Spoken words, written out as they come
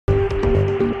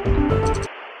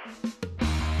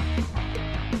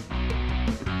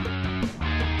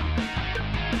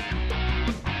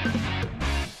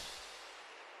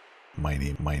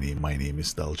My name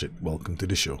is Daljit. Welcome to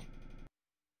the show.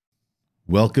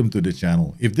 Welcome to the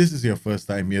channel. If this is your first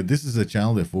time here, this is a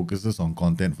channel that focuses on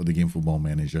content for the game Football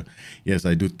Manager. Yes,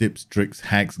 I do tips, tricks,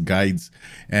 hacks, guides,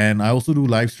 and I also do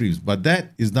live streams, but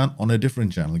that is done on a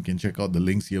different channel. You can check out the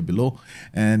links here below,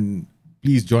 and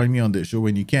please join me on that show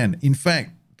when you can. In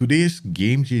fact, today's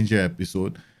Game Changer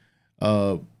episode,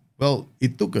 well,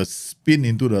 it took a spin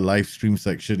into the live stream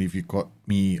section if you caught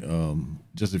me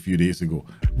just a few days ago.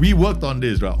 We worked on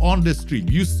this, right? On the street.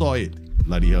 You saw it.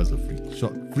 Bloody hell's a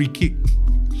free kick.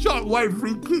 Shot wide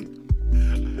free kick.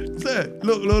 Sir,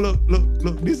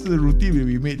 look. This is a routine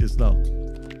we made just now.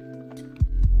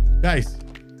 Guys,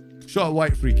 shot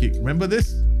wide free kick. Remember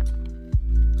this?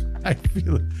 I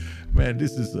feel, man,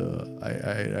 this is,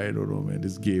 I don't know, man,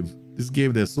 this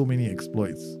game, there's so many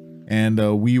exploits.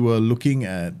 And we were looking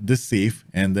at this save,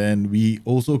 and then we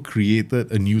also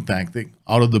created a new tactic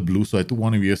out of the blue. So I took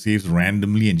one of your saves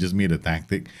randomly and just made a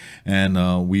tactic.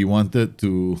 And we wanted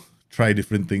to try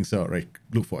different things out, right?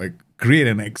 Create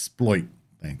an exploit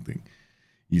tactic,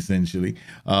 essentially,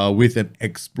 with an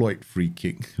exploit free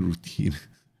kick routine.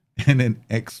 And then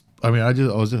I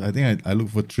think I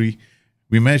looked for 3.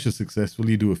 We managed to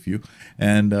successfully do a few.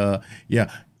 And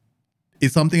yeah.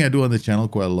 It's something I do on the channel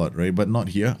quite a lot, right? But not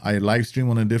here. I live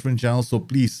stream on a different channel. So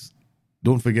please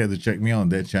don't forget to check me out on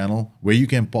that channel where you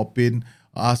can pop in,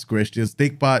 ask questions,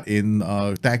 take part in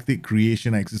tactic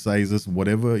creation exercises,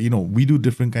 whatever. You know, we do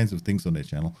different kinds of things on that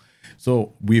channel.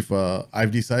 So I've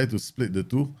decided to split the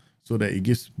two so that it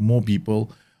gives more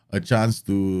people a chance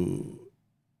to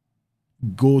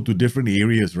go to different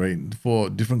areas, right? For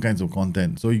different kinds of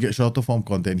content. So you get shorter form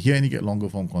content here and you get longer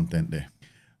form content there.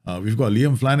 We've got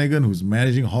Liam Flanagan, who's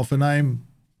managing Hoffenheim.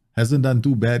 Hasn't done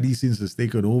too badly since it's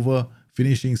taken over.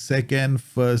 Finishing second,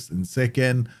 first and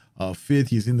second. Fifth,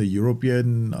 he's in the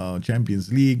European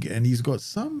Champions League. And he's got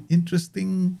some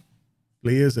interesting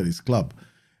players at his club.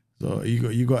 So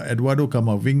you got Eduardo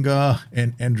Camavinga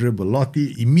and Andrea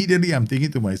Bellotti. Immediately, I'm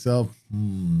thinking to myself,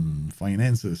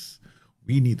 finances.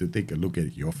 We need to take a look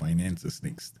at your finances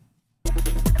next.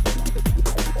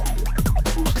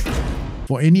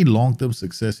 For any long-term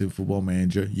success in Football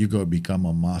Manager, you got to become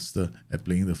a master at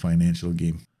playing the financial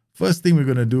game. First thing we're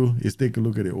going to do is take a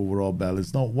look at the overall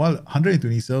balance. Now, while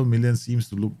 127 million seems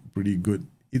to look pretty good,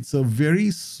 it's a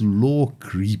very slow,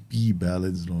 creepy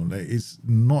balance. Like it's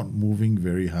not moving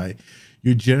very high.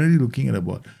 You're generally looking at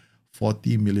about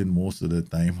 40 million most of the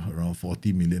time, around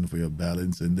 40 million for your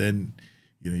balance. And then,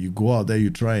 you know, you go out there, you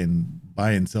try and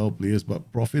buy and sell players,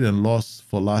 but profit and loss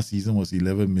for last season was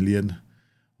 11 million.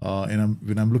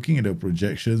 When I'm looking at the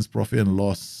projections, profit and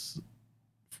loss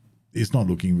is not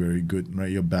looking very good, right?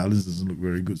 Your balance doesn't look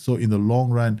very good. So in the long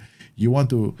run, you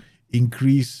want to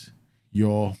increase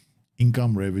your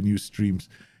income revenue streams.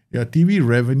 Your TV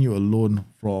revenue alone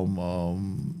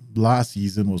from last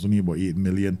season was only about 8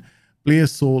 million.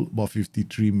 Players sold about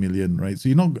 53 million, right? So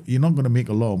you're not going to make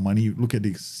a lot of money. Look at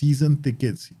the season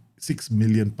tickets, £6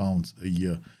 million a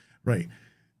year, right?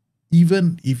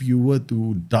 Even if you were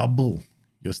to double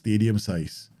your stadium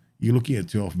size, you're looking at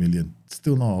 12 million.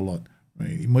 Still not a lot,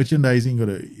 right? Merchandising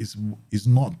is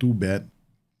not too bad,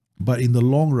 but in the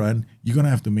long run, you're gonna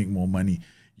have to make more money.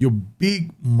 Your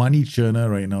big money churner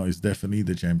right now is definitely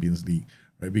the Champions League,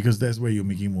 right? Because that's where you're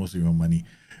making most of your money,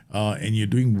 and you're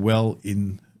doing well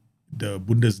in the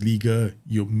Bundesliga.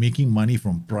 You're making money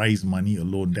from prize money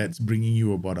alone. That's bringing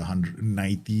you about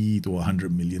 190 to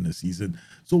 100 million a season.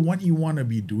 So what you want to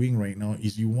be doing right now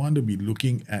is you want to be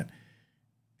looking at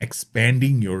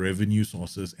expanding your revenue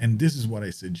sources. And this is what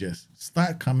I suggest.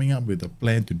 Start coming up with a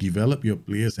plan to develop your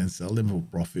players and sell them for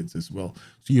profits as well.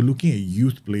 So you're looking at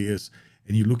youth players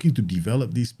and you're looking to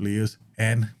develop these players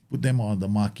and put them on the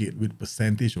market with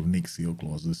percentage of next sale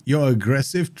clauses. Your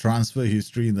aggressive transfer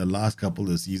history in the last couple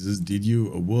of seasons did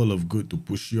you a world of good to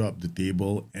push you up the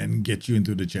table and get you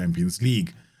into the Champions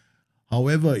League.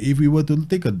 However, if we were to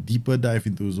take a deeper dive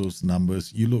into those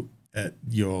numbers, you look at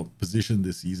your position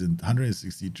this season,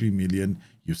 163 million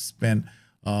you've spent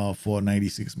for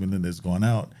 96 million that's gone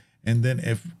out. And then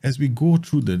as we go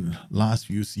through the last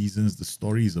few seasons, the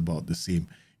story is about the same.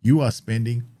 You are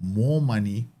spending more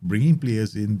money bringing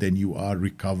players in than you are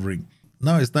recovering.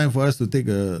 Now it's time for us to take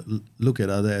a look at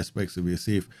other aspects of your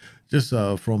save. Just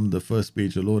from the first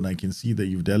page alone, I can see that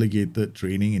you've delegated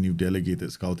training and you've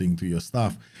delegated scouting to your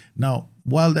staff. Now,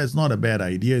 while that's not a bad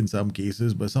idea in some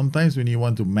cases, but sometimes when you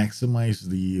want to maximize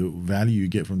the value you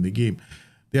get from the game,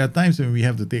 there are times when we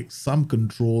have to take some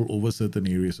control over certain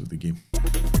areas of the game.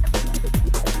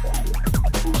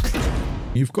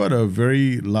 You've got a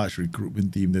very large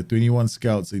recruitment team. There are 21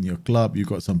 scouts in your club. You've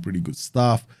got some pretty good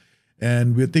staff.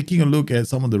 And we're taking a look at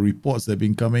some of the reports that have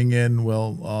been coming in.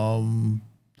 Well,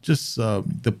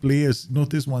 the players,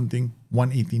 notice one thing,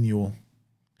 118-year-old.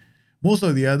 Most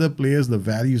of the other players, the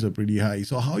values are pretty high.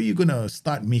 So how are you going to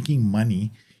start making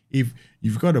money if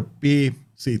you've got to pay,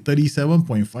 say,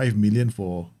 37.5 million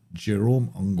for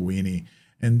Jerome Anguene?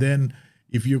 And then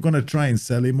if you're going to try and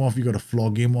sell him off, you got to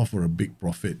flog him off for a big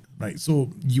profit, right? So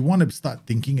you want to start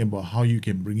thinking about how you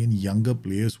can bring in younger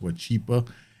players who are cheaper,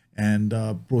 and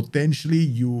potentially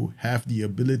you have the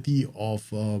ability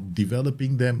of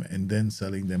developing them and then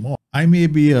selling them off. I may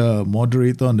be a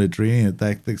moderator on the Training and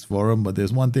Tactics forum, but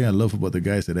there's one thing I love about the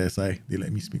guys at SI. They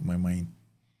let me speak my mind.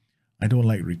 I don't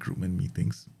like recruitment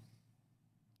meetings.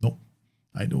 No,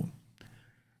 I don't.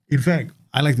 In fact,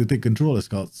 I like to take control of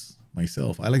scouts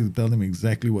myself. I like to tell them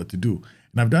exactly what to do.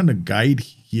 And I've done a guide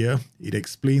here. It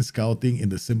explains scouting in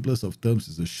the simplest of terms.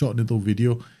 It's a short little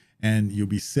video, and you'll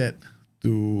be set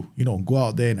to, go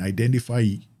out there and identify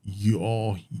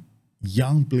your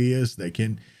young players that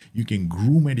you can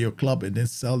groom at your club and then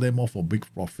sell them off for big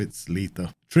profits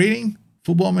later. Training,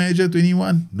 Football Manager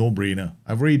 21, no-brainer.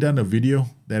 I've already done a video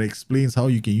that explains how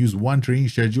you can use one training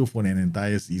schedule for an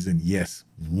entire season. Yes,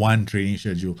 one training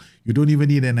schedule. You don't even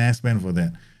need an S-man for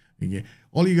that. Okay,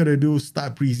 all you gotta do is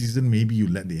start preseason. Maybe you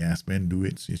let the S-man do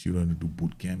it since you don't do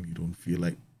boot camp. You don't feel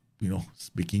like,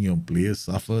 making your players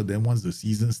suffer. Then once the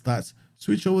season starts,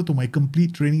 switch over to my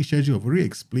complete training schedule. I've already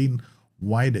explained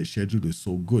why that schedule is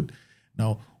so good.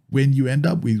 Now, when you end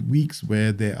up with weeks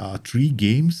where there are 3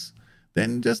 games,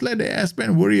 then just let the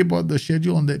S-man worry about the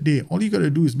schedule on that day. All you got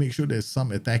to do is make sure there's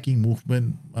some attacking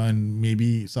movement and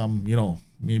maybe some,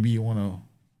 maybe you want to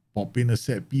pop in a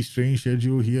set piece training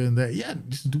schedule here and there. Yeah,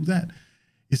 just do that.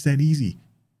 It's that easy.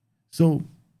 So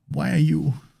why are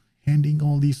you handing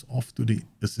all these off to the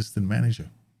assistant manager?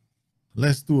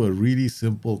 Let's do a really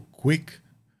simple, quick,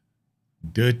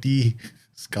 dirty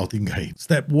scouting guide.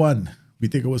 Step 1, we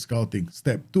take over scouting.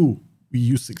 Step 2, we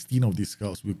use 16 of these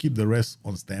scouts. We'll keep the rest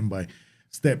on standby.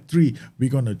 Step 3, we're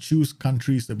going to choose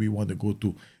countries that we want to go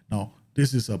to. Now,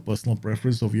 this is a personal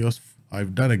preference of yours.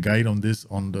 I've done a guide on this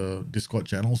on the Discord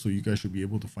channel, so you guys should be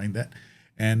able to find that.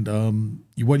 And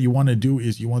what you want to do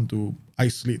is you want to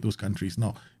isolate those countries.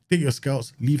 Now, take your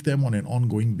scouts, leave them on an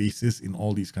ongoing basis in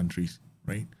all these countries,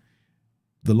 right?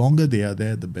 The longer they are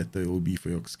there, the better it will be for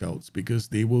your scouts, because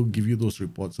they will give you those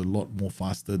reports a lot more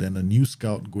faster than a new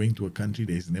scout going to a country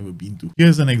that he's never been to.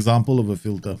 Here's an example of a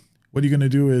filter. What you're going to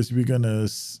do is we're going to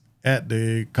add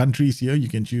the countries here. You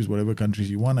can choose whatever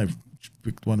countries you want. I've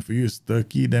picked one for you. It's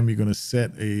Turkey. Then we're going to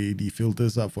set the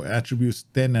filters up for attributes: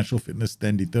 10 natural fitness,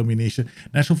 10 determination.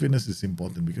 Natural fitness is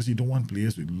important because you don't want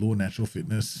players with low natural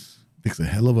fitness. Takes a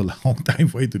hell of a long time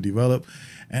for it to develop,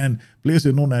 and players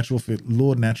with low natural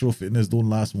fitness don't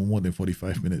last more than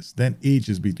 45 minutes. Then age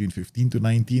is between 15 to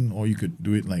 19, or you could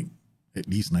do it like at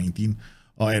least 19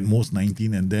 or at most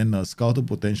 19. And then scouting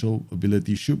potential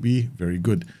ability should be very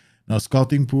good. Now,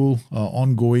 scouting pool,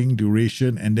 ongoing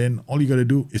duration, and then all you got to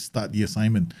do is start the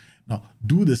assignment. Now,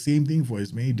 do the same thing for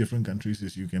as many different countries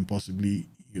as you can possibly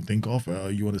think of.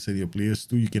 You want to send your players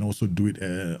to, you can also do it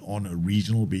on a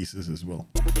regional basis as well.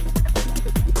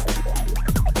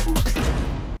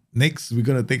 Next, we're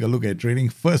going to take a look at training.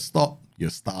 First stop, your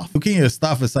staff. Looking at your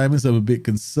staff assignments, I'm a bit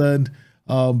concerned.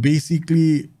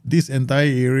 Basically, this entire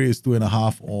area is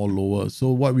 2.5 or lower. So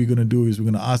what we're going to do is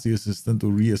we're going to ask the assistant to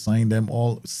reassign them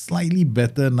all slightly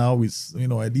better now with,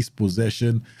 at least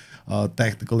possession,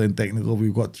 tactical and technical.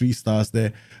 We've got 3 stars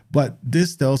there. But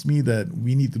this tells me that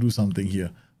we need to do something here.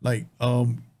 Like,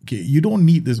 okay, you don't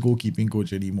need this goalkeeping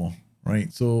coach anymore,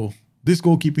 right? So this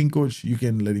goalkeeping coach, you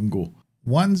can let him go.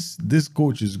 Once this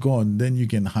coach is gone, then you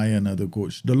can hire another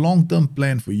coach. The long-term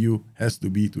plan for you has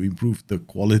to be to improve the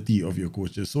quality of your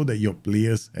coaches so that your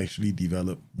players actually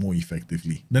develop more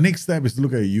effectively. The next step is to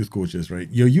look at your youth coaches, right?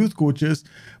 Your youth coaches,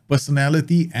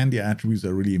 personality and their attributes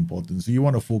are really important. So you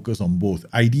want to focus on both.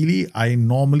 Ideally, I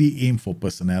normally aim for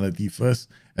personality first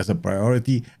as a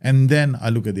priority, and then I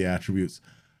look at their attributes.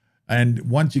 And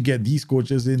once you get these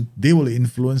coaches in, they will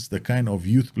influence the kind of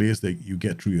youth players that you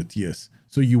get through your tiers.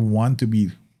 So you want to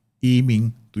be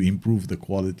aiming to improve the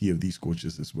quality of these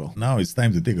coaches as well. Now it's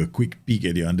time to take a quick peek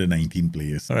at your under-19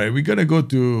 players. All right, we're going to go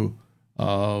to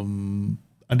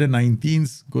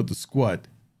under-19s, go to squad.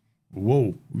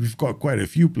 Whoa, we've got quite a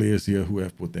few players here who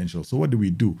have potential. So what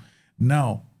do?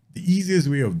 Now, the easiest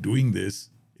way of doing this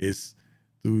is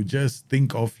to just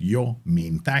think of your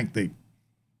main tactic.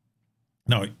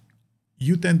 Now,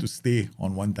 you tend to stay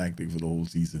on one tactic for the whole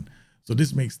season. So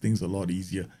this makes things a lot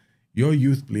easier. Your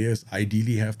youth players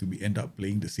ideally have to end up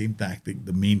playing the same tactic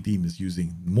the main team is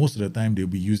using. Most of the time, they'll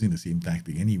be using the same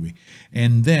tactic anyway.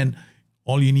 And then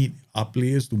All you need are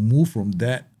players to move from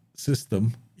that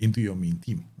system into your main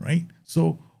team, right?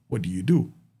 So what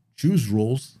do? Choose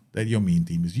roles that your main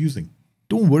team is using.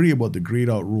 Don't worry about the grayed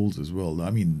out roles as well.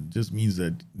 I mean, it just means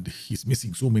that he's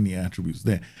missing so many attributes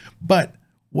there. But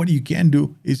what you can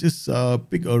do is just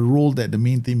pick a role that the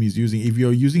main team is using. If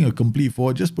you're using a complete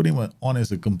forward, just put him on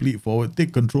as a complete forward.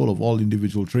 Take control of all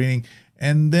individual training.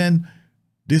 And then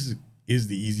this is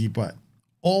the easy part.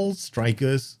 All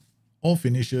strikers, all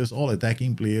finishers, all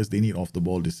attacking players, they need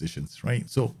off-the-ball decisions, right?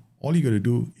 So all you got to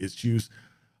do is choose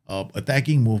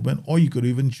attacking movement, or you could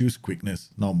even choose quickness.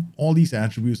 Now, all these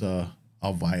attributes are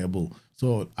viable.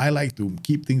 So I like to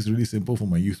keep things really simple for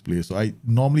my youth players. So I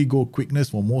normally go quickness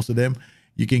for most of them.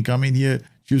 You can come in here,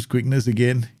 choose quickness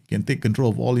again. You can take control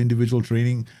of all individual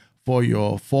training. For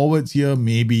your forwards here,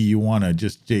 maybe you want to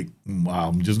just take,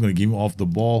 I'm just going to give him off the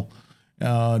ball.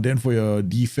 Then for your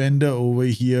defender over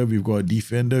here, we've got a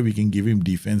defender. We can give him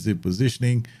defensive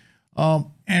positioning.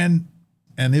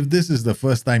 And if this is the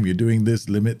first time you're doing this,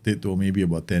 limit it to maybe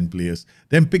about 10 players.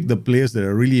 Then pick the players that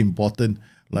are really important,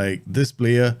 like this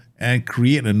player, and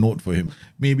create a note for him.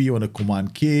 Maybe you want to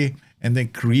command K and then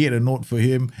create a note for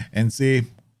him and say,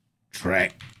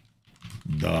 track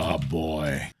the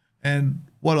boy. And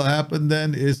what will happen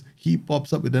then is he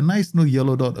pops up with a nice little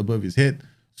yellow dot above his head.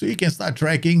 So you can start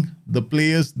tracking the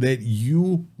players that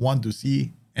you want to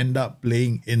see end up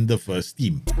playing in the first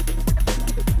team.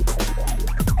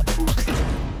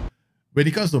 When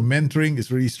it comes to mentoring,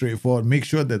 it's really straightforward. Make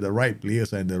sure that the right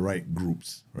players are in the right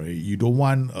groups, right? You don't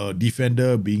want a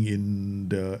defender being in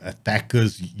the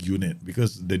attackers unit,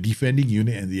 because the defending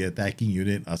unit and the attacking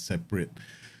unit are separate.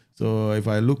 So if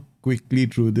I look quickly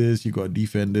through this, you got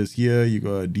defenders here, you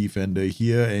got a defender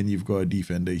here, and you've got a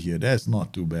defender here. That's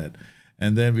not too bad.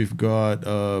 And then we've got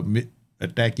a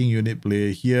attacking unit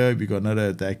player here. We got another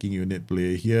attacking unit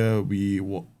player here.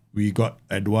 We got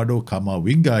Eduardo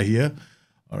Camavinga here.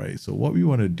 All right, so what we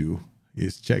want to do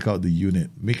is check out the unit.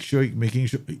 Making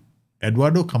sure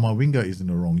Eduardo Camavinga is in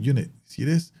the wrong unit. See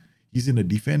this? He's in the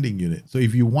defending unit. So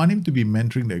if you want him to be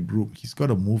mentoring that group, he's got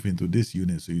to move into this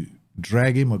unit. So you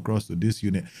drag him across to this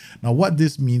unit. Now what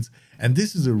this means, and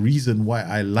this is a reason why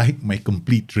I like my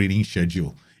complete training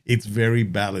schedule. It's very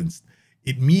balanced.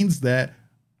 It means that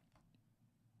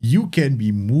you can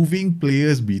be moving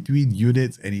players between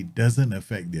units and it doesn't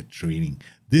affect their training.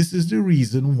 This is the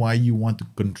reason why you want to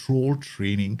control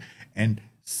training and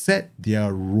set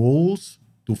their roles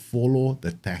to follow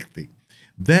the tactic.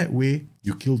 That way,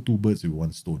 you kill two birds with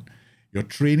one stone. Your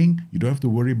training, you don't have to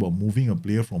worry about moving a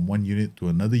player from one unit to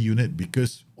another unit,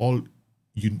 because all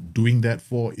you're doing that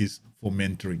for is for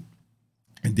mentoring.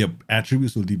 And their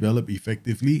attributes will develop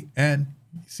effectively and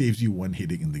saves you one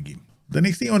headache in the game. The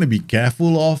next thing you want to be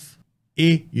careful of,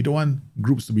 A, you don't want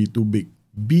groups to be too big.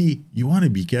 B, you want to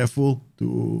be careful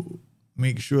to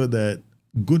make sure that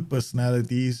good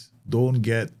personalities don't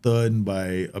get turned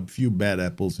by a few bad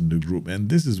apples in the group. And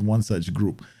this is one such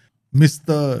group.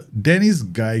 Mr. Dennis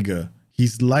Geiger,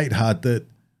 he's lighthearted.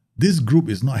 This group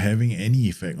is not having any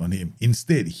effect on him.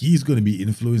 Instead, he's going to be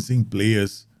influencing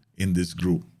players in this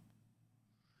group.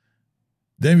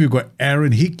 Then we've got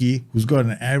Aaron Hickey, who's got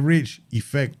an average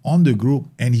effect on the group,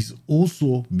 and he's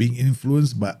also being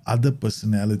influenced by other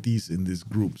personalities in this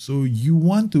group. So you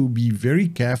want to be very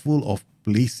careful of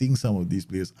placing some of these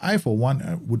players. I, for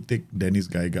one, would take Dennis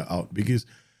Geiger out, because,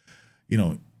 you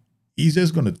know, he's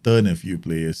just going to turn a few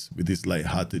players with his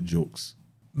light-hearted jokes.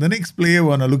 The next player we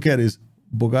want to look at is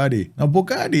Bogarde. Now,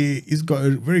 Bogarde has got a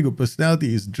very good personality.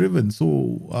 He's driven,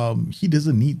 so he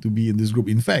doesn't need to be in this group.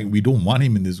 In fact, we don't want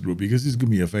him in this group, because he's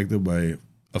going to be affected by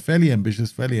a fairly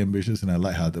ambitious and a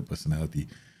light-hearted personality.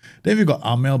 Then we've got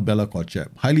Amel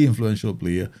Bella-Kotchap, highly influential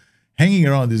player, hanging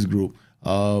around this group.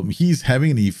 He's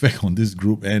having an effect on this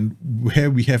group, and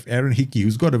where we have Aaron Hickey,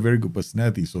 who's got a very good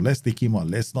personality. So let's take him out.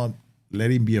 Let's not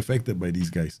let him be affected by these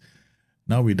guys.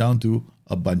 Now we're down to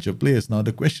a bunch of players. Now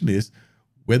the question is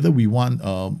whether we want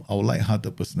our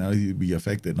light-hearted personality to be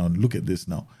affected. Now look at this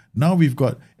now. Now we've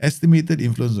got estimated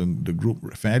influence on the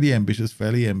group, fairly ambitious,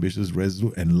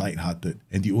 resolute, and light-hearted.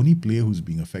 And the only player who's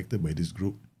being affected by this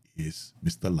group is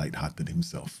Mr. Light-hearted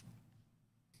himself.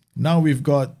 Now we've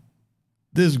got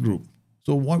this group.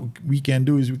 So what we can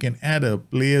do is we can add a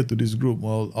player to this group.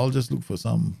 Well, I'll just look for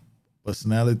some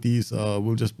personalities.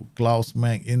 We'll just put Klaus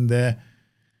Mack in there.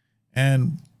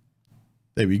 And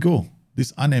there we go.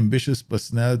 This unambitious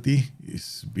personality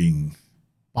is being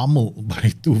pummeled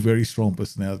by two very strong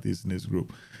personalities in this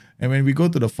group. And when we go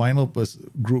to the final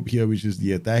group here, which is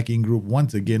the attacking group,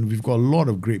 once again, we've got a lot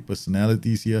of great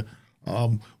personalities here.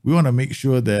 We want to make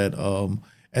sure that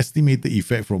estimated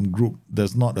effect from group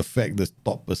does not affect the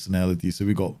top personality. So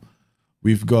we got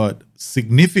We've got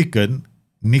significant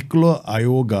Nicola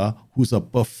Ioga, who's a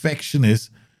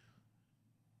perfectionist.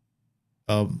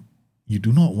 You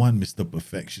do not want Mr.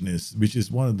 Perfectionist, which is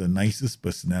one of the nicest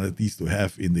personalities to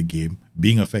have in the game,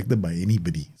 being affected by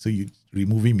anybody. So you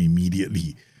remove him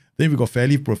immediately. Then we've got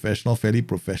fairly professional, fairly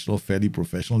professional, fairly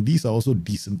professional. These are also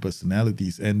decent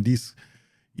personalities, and these,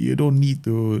 you don't need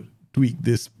to tweak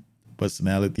this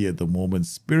personality at the moment.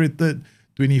 Spirited,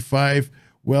 25.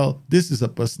 Well, this is a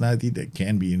personality that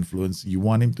can be influenced. You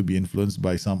want him to be influenced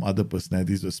by some other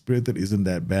personalities, but Spirited isn't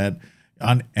that bad.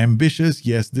 Ambitious,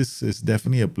 yes, this is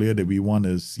definitely a player that we want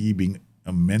to see being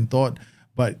a mentored,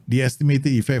 but the estimated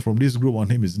effect from this group on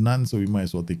him is none, so we might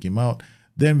as well take him out.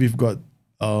 Then we've got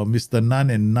Mr.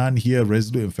 None and None here,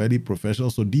 resolute and fairly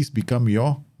professional. So these become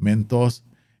your mentors,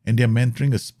 and they're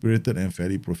mentoring a spirited and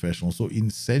fairly professional. So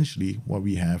essentially, what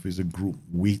we have is a group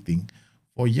waiting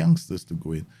for youngsters to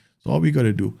go in. So all we got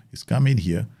to do is come in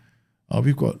here.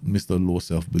 We've got Mr. Low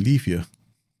Self-Belief here.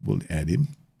 We'll add him.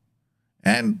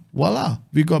 And voila,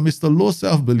 we got Mr. Low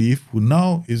Self-Belief, who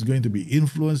now is going to be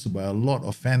influenced by a lot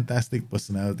of fantastic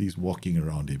personalities walking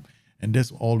around him. And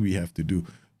that's all we have to do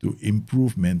to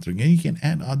improve mentoring. And you can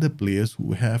add other players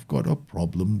who have got a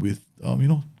problem with,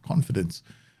 confidence.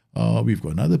 We've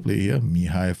got another player here,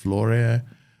 Mihai Flore.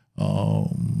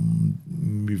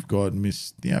 We've got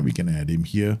we can add him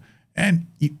here. And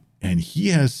he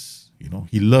has,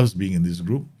 he loves being in this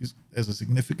group. He has a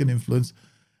significant influence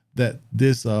that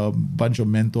this bunch of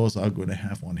mentors are going to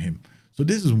have on him. So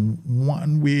this is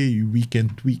one way we can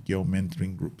tweak your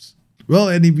mentoring groups. Well,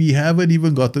 and we haven't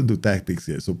even gotten to tactics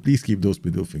yet, so please keep those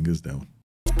middle fingers down.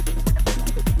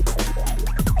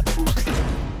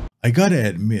 I gotta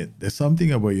admit, there's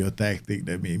something about your tactic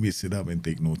that made me sit up and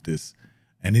take notice.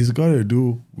 And it's got to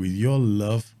do with your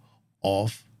love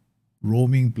of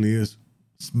roaming players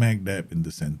smack dab in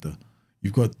the center.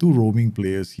 You've got 2 roaming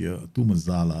players here, 2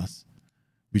 Mazalas,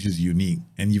 which is unique.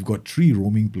 And you've got 3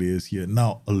 roaming players here.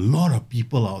 Now, a lot of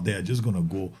people out there are just going to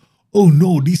go, oh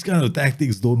no, these kind of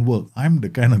tactics don't work. I'm the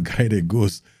kind of guy that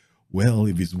goes, well,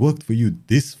 if it's worked for you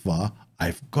this far,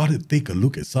 I've got to take a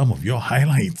look at some of your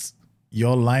highlights.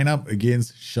 Your lineup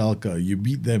against Schalke, you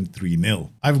beat them 3-0.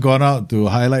 I've gone out to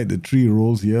highlight the 3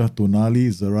 roles here, Tonali,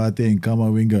 Zarate, and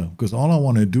Kamavinga, because all I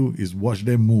want to do is watch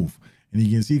them move. And you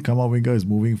can see Kamavinga is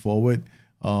moving forward.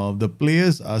 The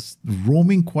players are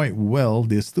roaming quite well.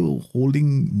 They're still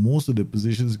holding most of the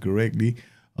positions correctly.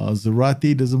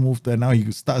 Zarate doesn't move there now. He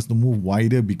starts to move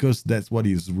wider because that's what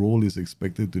his role is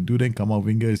expected to do. Then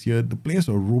Kamavinga is here. The players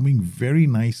are roaming very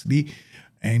nicely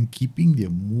and keeping their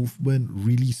movement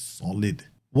really solid.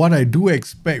 What I do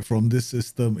expect from this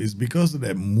system is because of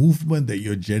that movement that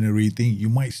you're generating, you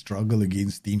might struggle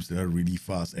against teams that are really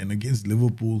fast. And against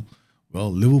Liverpool,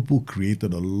 well, Liverpool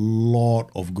created a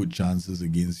lot of good chances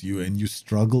against you and you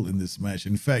struggled in this match.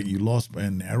 In fact, you lost by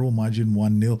a narrow margin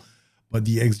 1-0, but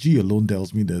the XG alone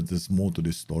tells me that there's more to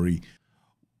this story.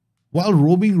 While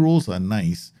roaming roles are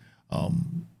nice,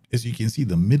 as you can see,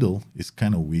 the middle is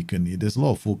kind of weakened. There's a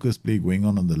lot of focus play going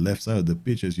on the left side of the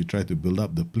pitch as you try to build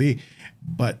up the play.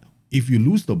 But if you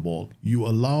lose the ball, you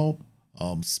allow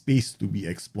space to be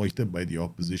exploited by the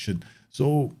opposition.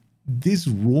 So these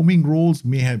roaming roles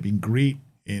may have been great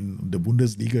in the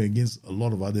Bundesliga against a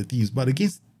lot of other teams, but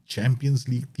against Champions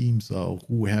League teams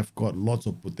who have got lots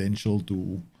of potential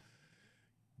to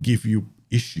give you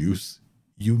issues,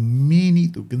 you may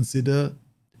need to consider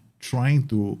trying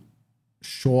to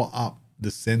shore up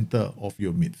the center of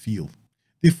your midfield.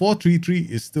 The 4-3-3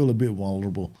 is still a bit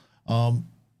vulnerable.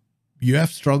 You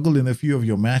have struggled in a few of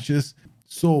your matches,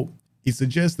 so it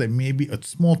suggests that maybe a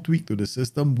small tweak to the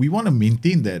system. We want to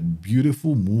maintain that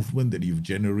beautiful movement that you've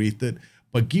generated,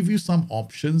 but give you some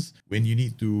options when you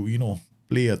need to,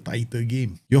 play a tighter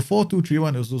game. Your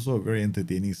 4-2-3-1 is also a very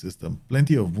entertaining system.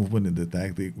 Plenty of movement in the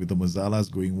tactic with the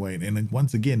Mazalas going wide, and then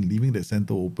once again, leaving the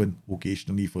center open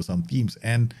occasionally for some teams.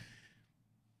 And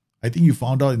I think you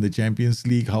found out in the Champions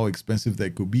League how expensive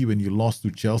that could be when you lost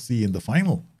to Chelsea in the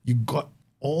final. You got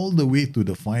all the way to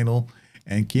the final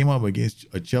and came up against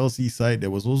a Chelsea side that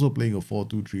was also playing a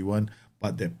 4-2-3-1,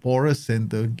 but that porous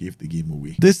center gave the game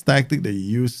away. This tactic that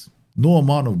you use, no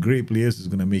amount of great players is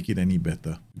going to make it any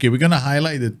better. Okay, we're going to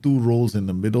highlight the 2 roles in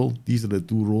the middle. These are the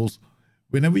 2 roles.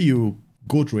 Whenever you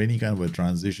go through any kind of a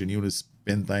transition, you want to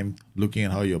spend time looking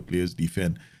at how your players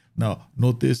defend. Now,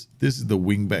 notice this is the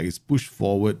wing back. It's pushed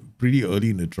forward pretty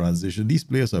early in the transition. These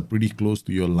players are pretty close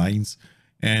to your lines,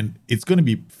 and it's going to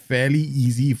be fairly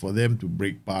easy for them to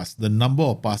break past. The number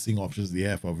of passing options they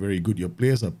have are very good. Your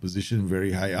players are positioned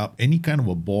very high up. Any kind of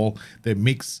a ball that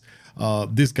makes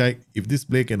this guy, if this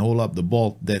player can hold up the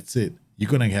ball, that's it. you're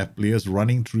going to have players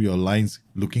running through your lines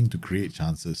looking to create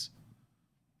chances.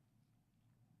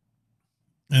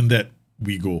 And that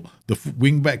we go. The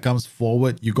wing back comes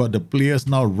forward. You got the players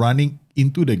now running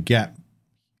into the gap,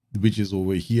 which is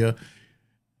over here.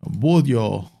 Both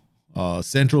your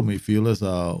central midfielders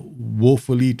are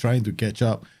woefully trying to catch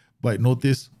up, but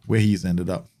notice where he's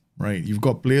ended up, right? You've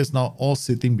got players now all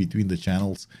sitting between the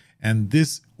channels, and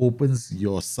this opens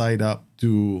your side up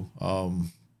to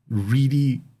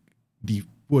really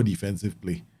poor defensive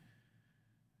play.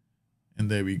 And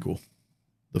there we go.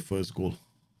 The first goal.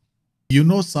 You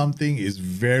know something is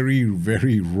very,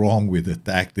 very wrong with the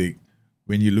tactic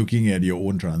when you're looking at your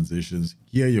own transitions.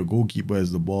 Here, your goalkeeper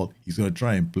has the ball. He's going to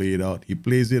try and play it out. He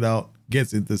plays it out,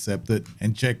 gets intercepted,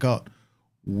 and check out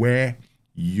where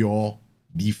your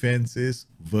defense is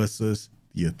versus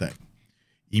the attack.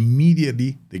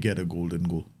 Immediately, they get a golden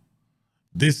goal.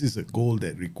 This is a goal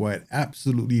that required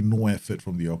absolutely no effort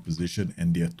from the opposition,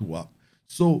 and they're 2 up.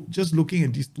 So just looking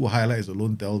at these 2 highlights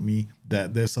alone tell me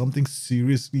that there's something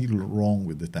seriously wrong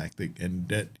with the tactic, and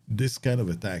that this kind of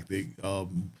a tactic,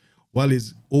 while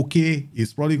it's okay,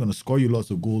 it's probably going to score you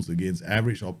lots of goals against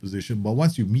average opposition. But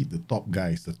once you meet the top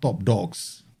guys, the top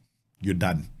dogs, you're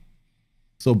done.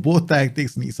 So both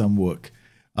tactics need some work.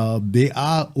 They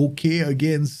are okay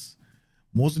against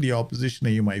most of the opposition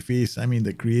that you might face. I mean,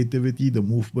 the creativity, the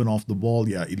movement off the ball,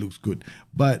 yeah, it looks good.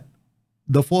 But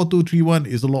the 4-2-3-1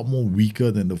 is a lot more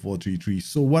weaker than the 4-3-3.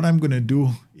 So what I'm going to do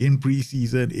in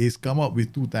preseason is come up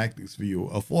with 2 tactics for you.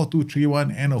 A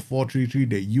 4-2-3-1 and a 4-3-3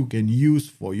 that you can use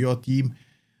for your team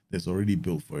that's already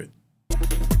built for it.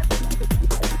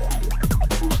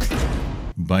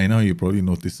 By now, you probably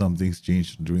noticed something's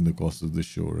changed during the course of the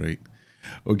show, right?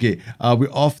 Okay, we're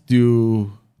off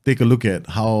to take a look at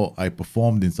how I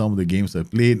performed in some of the games I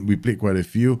played. We played quite a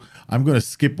few. I'm going to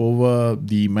skip over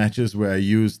the matches where I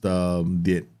used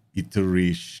that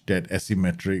iteration, that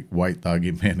asymmetric white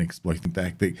target man exploiting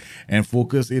tactic, and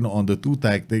focus in on the 2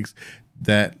 tactics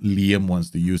that Liam wants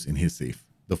to use in his save,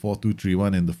 the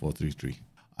 4-2-3-1 and the 4-3-3.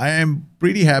 I am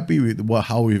pretty happy with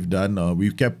how we've done.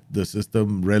 We've kept the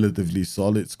system relatively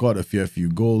solid, scored a fair few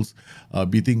goals,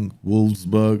 beating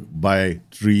Wolfsburg by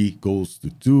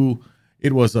 3-2.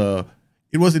 It was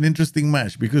an interesting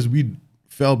match because we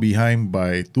fell behind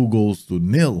by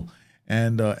 2-0.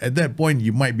 And at that point,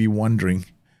 you might be wondering,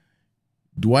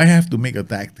 do I have to make a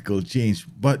tactical change?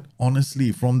 But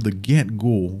honestly, from the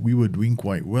get-go, we were doing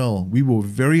quite well. We were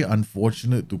very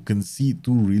unfortunate to concede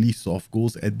 2 really soft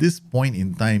goals. At this point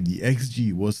in time, the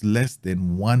XG was less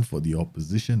than 1 for the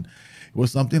opposition. It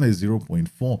was something like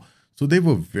 0.4. So they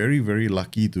were very, very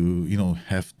lucky to,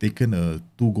 have taken a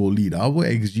 2-goal lead. Our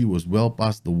XG was well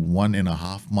past the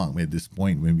 1.5 mark at this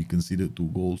point when we conceded 2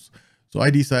 goals. So I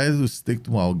decided to stick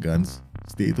to our guns,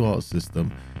 stay to our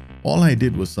system. All I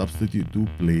did was substitute 2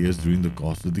 players during the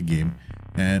course of the game,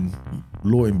 and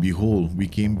lo and behold, we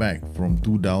came back from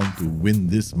 2 down to win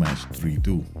this match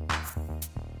 3-2.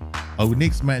 Our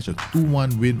next match, a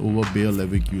 2-1 win over Bayer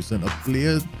Leverkusen. A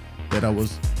player that I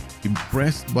was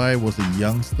impressed by was a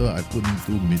youngster I put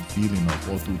into midfield in our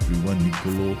 4-2-3-1,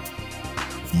 Nicolo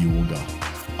Ioga.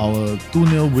 Our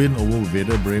 2-0 win over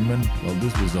Werder Bremen, well,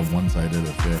 this was a one-sided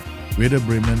affair. Werder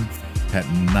Bremen had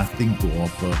nothing to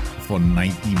offer for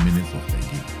 90 minutes of that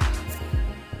game.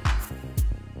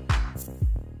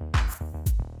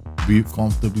 We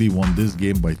comfortably won this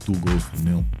game by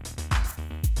 2-0.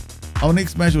 Our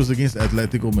next match was against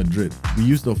Atletico Madrid. We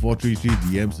used the 4-3-3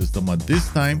 DM system, but this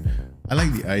time I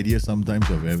like the idea sometimes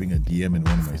of having a DM in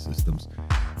one of my systems.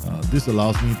 This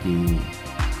allows me to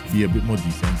be a bit more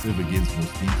defensive against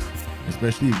most teams,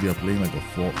 especially if they are playing like a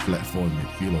flat 4 in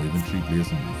midfield or even 3 players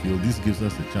in midfield. This gives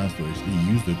us a chance to actually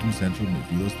use the 2 central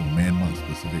midfielders to man-mark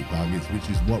specific targets, which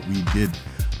is what we did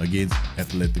against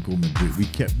Atletico Madrid. We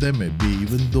kept them at bay.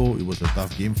 Even though it was a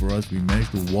tough game for us, we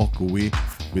managed to walk away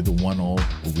with a 1-1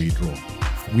 away draw.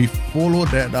 We followed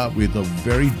that up with a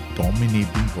very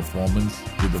dominating performance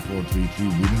with the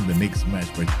 4-3-3, winning the next match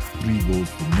by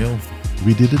 3-0.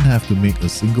 We didn't have to make a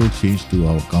single change to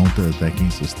our counter-attacking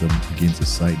system against a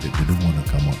side that didn't want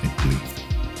to come out and play.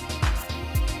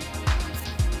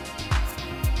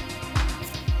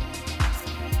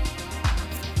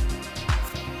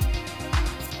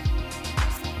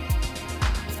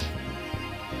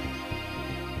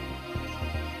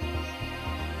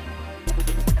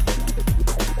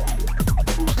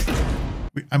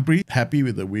 I'm pretty happy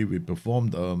with the way we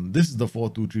performed. This is the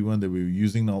 4-2-3-1 that we're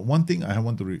using now. One thing I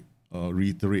want to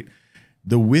reiterate,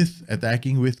 the width,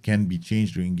 attacking width can be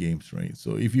changed during games, right?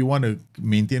 So if you want to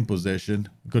maintain possession,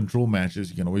 control matches,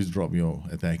 you can always drop your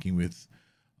attacking width.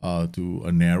 to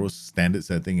a narrow standard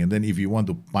setting. And then if you want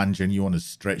to punch and you want to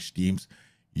stretch teams,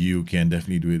 you can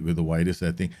definitely do it with a wider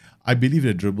setting. I believe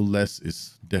that dribble less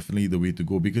is definitely the way to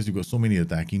go because you've got so many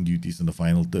attacking duties in the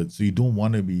final third. So you don't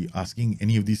want to be asking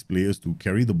any of these players to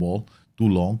carry the ball too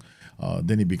long.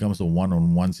 Then it becomes a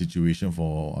one-on-one situation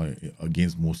for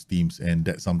against most teams, and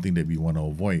that's something that we want to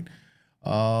avoid.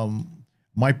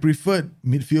 My preferred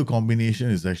midfield combination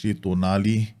is actually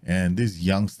Tonali and this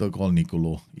youngster called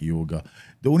Nicolo Ioga.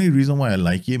 The only reason why I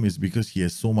like him is because he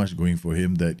has so much going for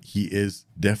him that he is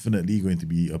definitely going to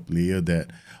be a player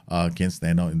that can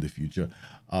stand out in the future.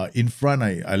 In front,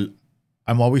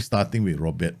 I'm always starting with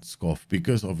Robert Skoff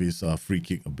because of his free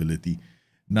kick ability.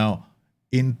 Now,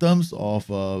 in terms of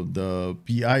the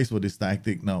PIs for this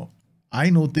tactic, now, I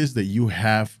noticed that you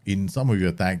have, in some of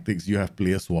your tactics, you have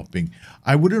player swapping.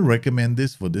 I wouldn't recommend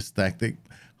this for this tactic.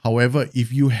 However,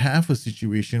 if you have a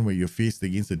situation where you're faced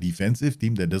against a defensive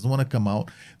team that doesn't want to come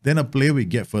out, then a player will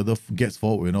gets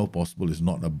forward whenever possible is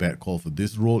not a bad call for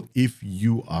this role. If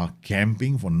you are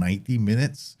camping for 90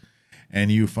 minutes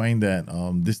and you find that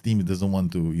this team doesn't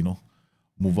want to,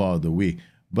 move out of the way.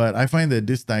 But I find that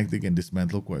this tactic can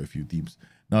dismantle quite a few teams.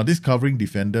 Now, this covering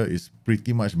defender is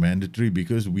pretty much mandatory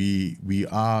because we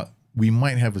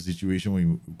might have a situation where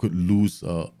we could lose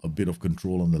a bit of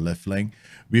control on the left flank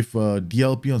with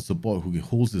DLP on support who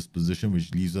holds this position,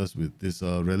 which leaves us with this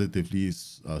relatively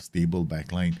stable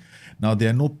backline. Now,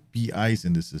 there are no PIs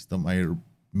in the system. I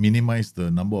minimize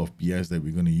the number of PIs that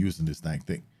we're going to use in this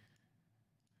tactic,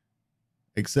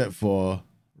 except for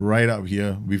right up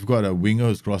here. We've got a winger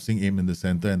who's crossing aim in the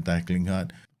center and tackling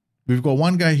hard. We've got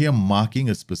one guy here marking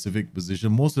a specific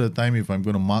position. Most of the time, if I'm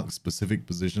going to mark a specific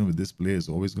position with this player, it's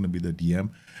always going to be the DM.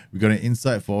 We've got an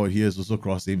inside forward here. It's also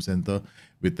cross aim center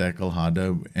with tackle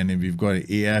harder. And then we've got an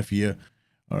AF here.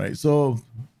 All right, so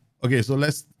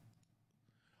let's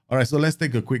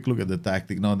take a quick look at the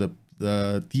tactic. Now,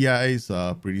 the TIs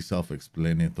are pretty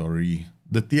self-explanatory.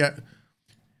 The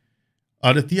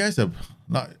TIs have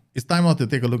now. It's time out to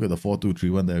take a look at the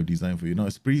 4-2-3-1 that I've designed for you. Now,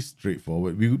 it's pretty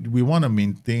straightforward. We want to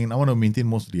maintain, I want to maintain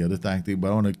most of the other tactic, but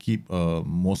I want to keep a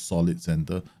more solid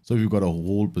center. So we've got a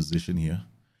whole position here,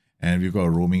 and we've got a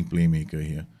roaming playmaker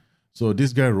here. So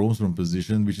this guy roams from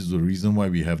position, which is the reason why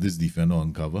we have this defender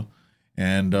on cover.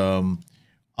 And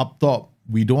up top,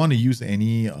 we don't want to use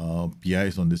any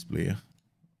PIs on this player.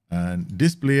 And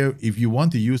this player, if you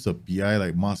want to use a PI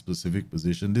like mark specific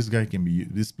position, this player can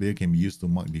be used to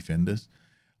mark defenders.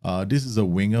 This is a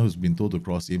winger who's been told to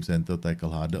cross aim center,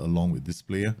 tackle harder along with this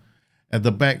player. At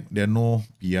the back, there are no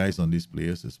PIs on these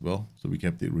players as well. So we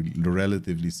kept it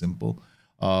relatively simple.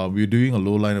 We're doing a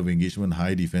low line of engagement,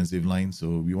 high defensive line.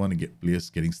 So we want to get players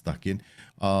getting stuck in.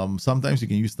 Sometimes you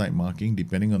can use tight marking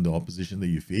depending on the opposition that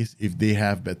you face. If they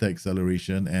have better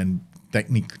acceleration and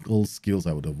technical skills,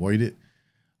 I would avoid it.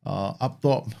 Up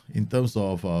top, in terms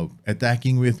of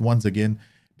attacking with, once again,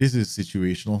 this is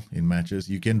situational in matches.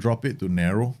 You can drop it to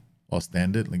narrow or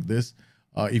standard like this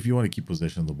if you want to keep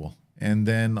possession of the ball. And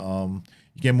then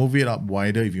you can move it up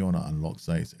wider if you want to unlock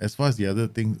sides. As far as the other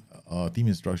things, team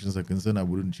instructions are concerned, I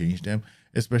wouldn't change them,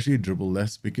 especially dribble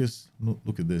less, because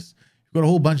look at this. You've got a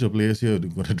whole bunch of players here who are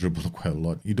going to dribble quite a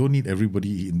lot. You don't need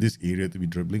everybody in this area to be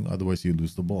dribbling, otherwise you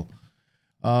lose the ball.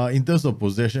 In terms of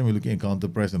possession, we're looking at counter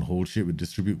press and hold shape. We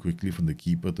distribute quickly from the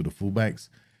keeper to the fullbacks.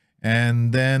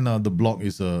 And then the block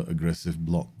is a aggressive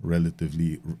block,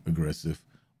 relatively aggressive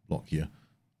block here.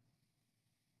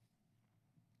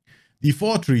 The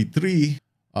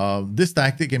 4-3-3, this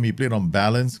tactic can be played on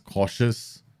balance,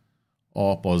 cautious,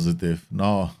 or positive.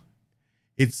 Now,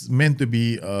 it's meant to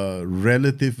be a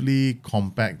relatively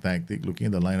compact tactic. Looking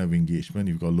at the line of engagement,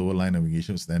 you've got lower line of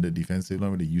engagement, standard defensive line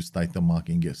where they use tighter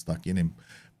marking, get stuck in, and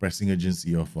pressing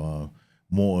urgency of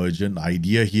more urgent. The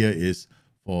idea here is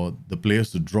for the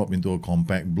players to drop into a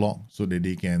compact block so that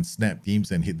they can snap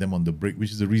teams and hit them on the break,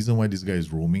 which is the reason why this guy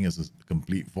is roaming as a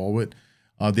complete forward.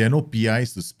 There are no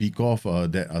PIs to speak of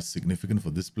that are significant for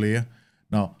this player.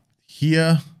 Now,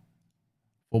 here,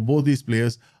 for both these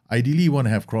players, ideally you want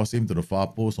to have cross aim to the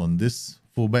far post on this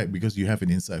fullback because you have an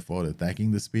inside forward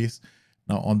attacking the space.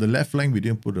 Now, on the left flank, we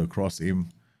didn't put a cross aim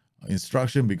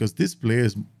instruction because this player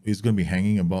is going to be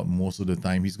hanging about most of the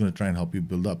time. He's going to try and help you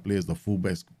build up players. The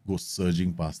fullbacks go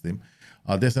surging past him.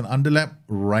 There's an underlap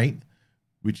right,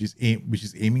 which is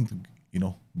aiming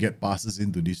to get passes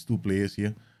into these two players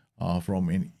here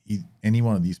from any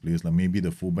one of these players, like maybe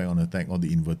the fullback on attack or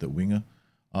the inverted winger.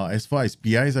 As far as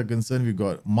PIs are concerned, we've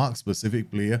got mark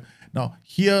specific player. Now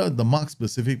here, the mark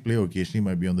specific player occasionally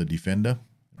might be on the defender,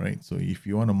 right? So if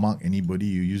you want to mark anybody,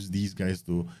 you use these guys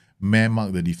to man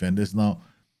mark the defenders. Now,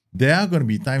 there are going to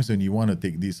be times when you want to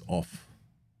take this off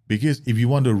Because if you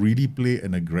want to really play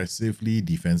an aggressively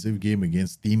defensive game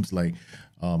against teams like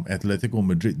Atletico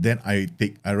Madrid, then I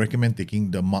recommend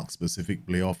taking the mark-specific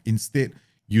playoff instead,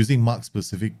 using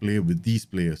mark-specific play with these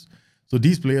players. So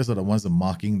these players are the ones that are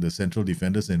marking the central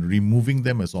defenders and removing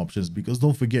them as options, because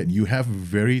don't forget, you have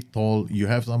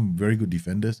some very good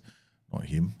defenders. Not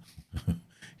him.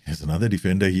 There's another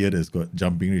defender here that's got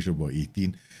jumping ratio about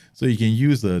 18. So you can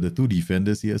use the two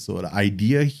defenders here. So the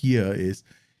idea here is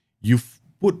you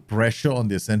put pressure on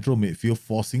their central midfield,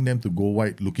 forcing them to go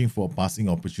wide, looking for passing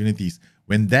opportunities.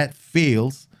 When that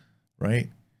fails, right,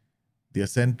 the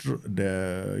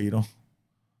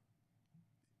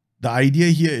idea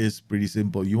here is pretty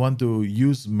simple. You want to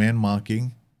use man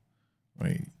marking,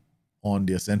 right, on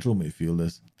their central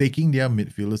midfielders, taking their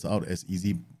midfielders out as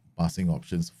easy passing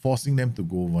options, forcing them to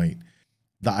go wide.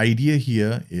 The idea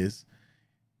here is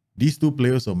these two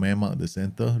players are man mark the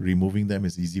center, removing them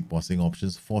as easy passing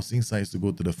options, forcing sides to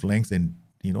go to the flanks and,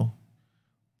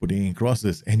 putting in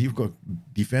crosses. And you've got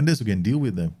defenders who can deal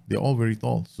with them. They're all very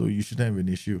tall, so you shouldn't have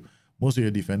an issue. Most of your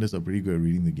defenders are pretty good at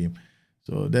reading the game.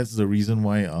 So that's the reason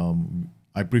why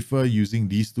I prefer using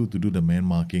these two to do the man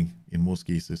marking in most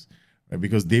cases, right?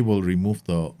 Because they will remove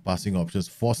the passing options,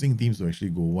 forcing teams to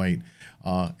actually go wide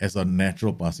as a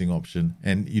natural passing option.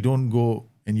 And you don't go,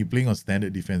 and you're playing on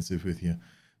standard defensive with here.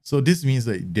 So this means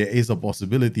that there is a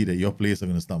possibility that your players are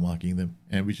going to start marking them,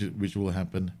 and which will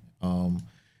happen.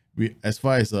 As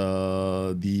far as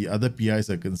the other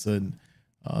PIs are concerned,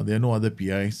 there are no other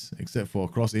PIs except for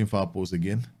cross aim far post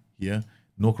again here.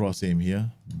 No cross aim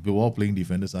here. The ball playing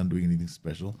defenders aren't doing anything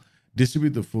special.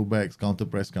 Distribute the fullbacks, counter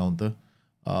press, counter.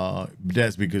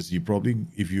 That's because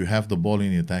if you have the ball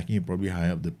in attacking, you probably high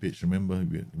up the pitch. Remember,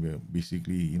 we're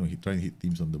basically trying to hit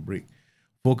teams on the break.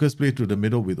 Focus play through the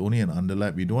middle with only an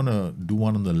underlap. We don't want to do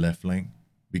one on the left flank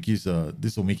because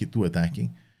this will make it too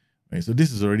attacking. Right? So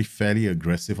this is already fairly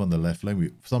aggressive on the left flank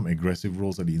with some aggressive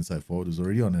roles at the inside forward. It's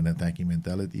already on an attacking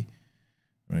mentality,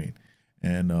 right?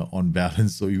 And on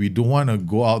balance. So we don't want to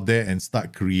go out there and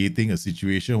start creating a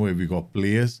situation where we got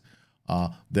players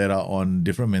that are on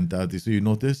different mentalities. So you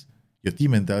notice your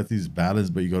team mentality is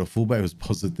balanced, but you got a fullback who's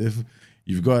positive.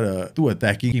 You've got two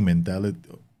attacking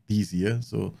mentalities here.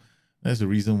 So that's the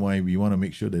reason why we want to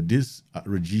make sure that this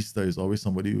regista is always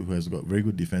somebody who has got very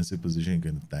good defensive position and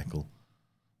can tackle.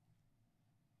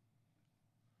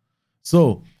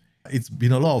 So it's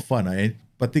been a lot of fun. I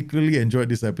particularly enjoyed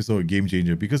this episode of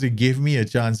Gamechanger because it gave me a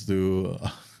chance to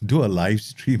do a live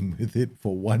stream with it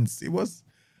for once. It was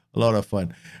a lot of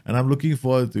fun. And I'm looking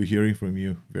forward to hearing from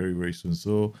you very, very soon.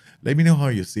 So let me know how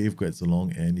your save gets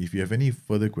along. And if you have any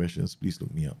further questions, please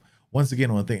look me up. Once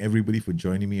again, I want to thank everybody for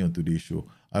joining me on today's show.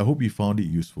 I hope you found it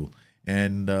useful.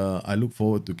 And I look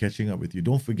forward to catching up with you.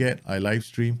 Don't forget, I live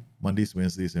stream Mondays,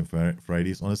 Wednesdays, and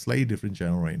Fridays on a slightly different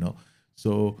channel right now.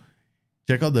 So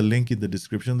check out the link in the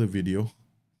description of the video.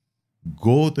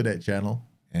 Go to that channel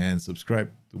and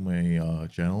subscribe to my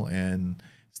channel and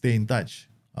stay in touch.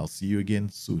 I'll see you again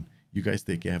soon. You guys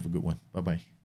take care. Have a good one. Bye-bye.